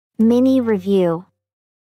Mini review.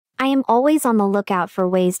 I am always on the lookout for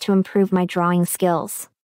ways to improve my drawing skills.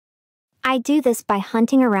 I do this by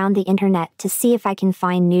hunting around the internet to see if I can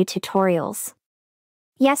find new tutorials.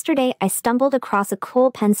 Yesterday, I stumbled across a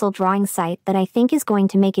cool pencil drawing site that I think is going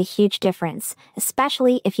to make a huge difference,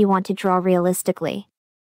 especially if you want to draw realistically.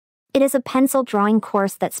 It is a pencil drawing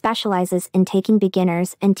course that specializes in taking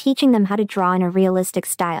beginners and teaching them how to draw in a realistic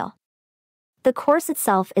style. The course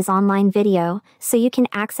itself is online video, so you can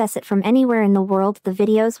access it from anywhere in the world. The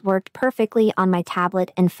videos worked perfectly on my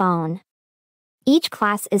tablet and phone. Each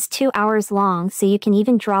class is 2 hours long, so you can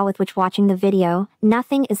even draw with which watching the video.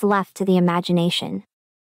 Nothing is left to the imagination.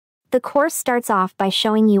 The course starts off by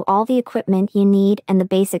showing you all the equipment you need and the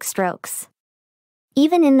basic strokes.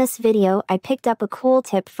 Even in this video, I picked up a cool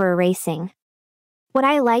tip for erasing. What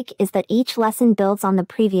I like is that each lesson builds on the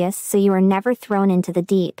previous, so you are never thrown into the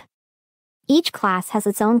deep. Each class has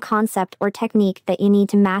its own concept or technique that you need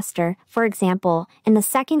to master. For example, in the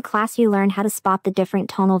second class you learn how to spot the different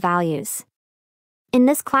tonal values. In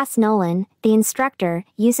this class, Nolan, the instructor,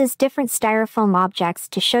 uses different styrofoam objects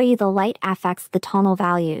to show you the light affects the tonal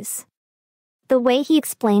values. The way he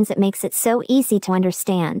explains it makes it so easy to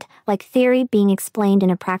understand, like theory being explained in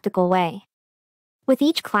a practical way. With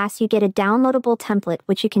each class you get a downloadable template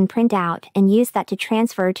which you can print out and use that to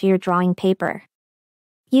transfer to your drawing paper.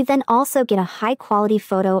 You then also get a high-quality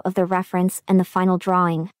photo of the reference and the final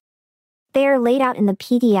drawing. They are laid out in the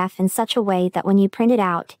PDF in such a way that when you print it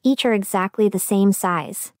out, each are exactly the same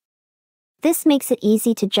size. This makes it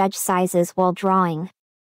easy to judge sizes while drawing.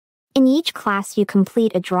 In each class you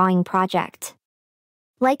complete a drawing project.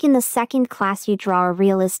 Like in the second class you draw a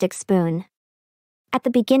realistic spoon. At the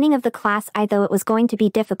beginning of the class I thought it was going to be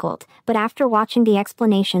difficult, but after watching the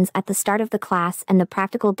explanations at the start of the class and the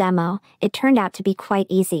practical demo, it turned out to be quite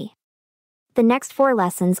easy. The next 4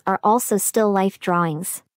 lessons are also still life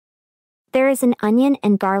drawings. There is an onion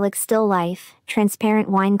and garlic still life, transparent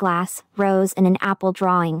wine glass, rose and an apple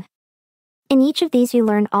drawing. In each of these you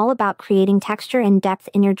learn all about creating texture and depth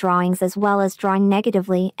in your drawings as well as drawing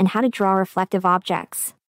negatively and how to draw reflective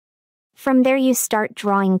objects. From there you start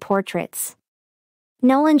drawing portraits.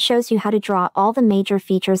 Nolan shows you how to draw all the major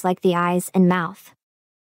features like the eyes and mouth.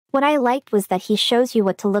 What I liked was that he shows you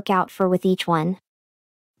what to look out for with each one.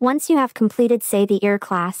 Once you have completed, say, the ear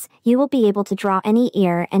class, you will be able to draw any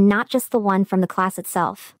ear and not just the one from the class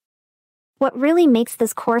itself. What really makes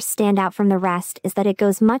this course stand out from the rest is that it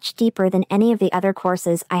goes much deeper than any of the other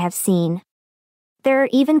courses I have seen. There are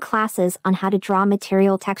even classes on how to draw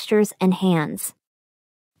material textures and hands.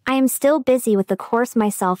 I am still busy with the course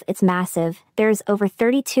myself. It's massive. There is over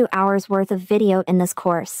 32 hours worth of video in this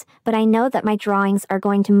course, but I know that my drawings are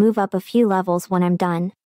going to move up a few levels when I'm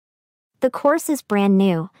done. The course is brand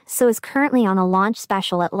new, so is currently on a launch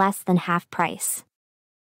special at less than half price.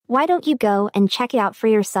 Why don't you go and check it out for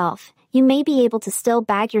yourself? You may be able to still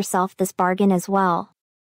bag yourself this bargain as well.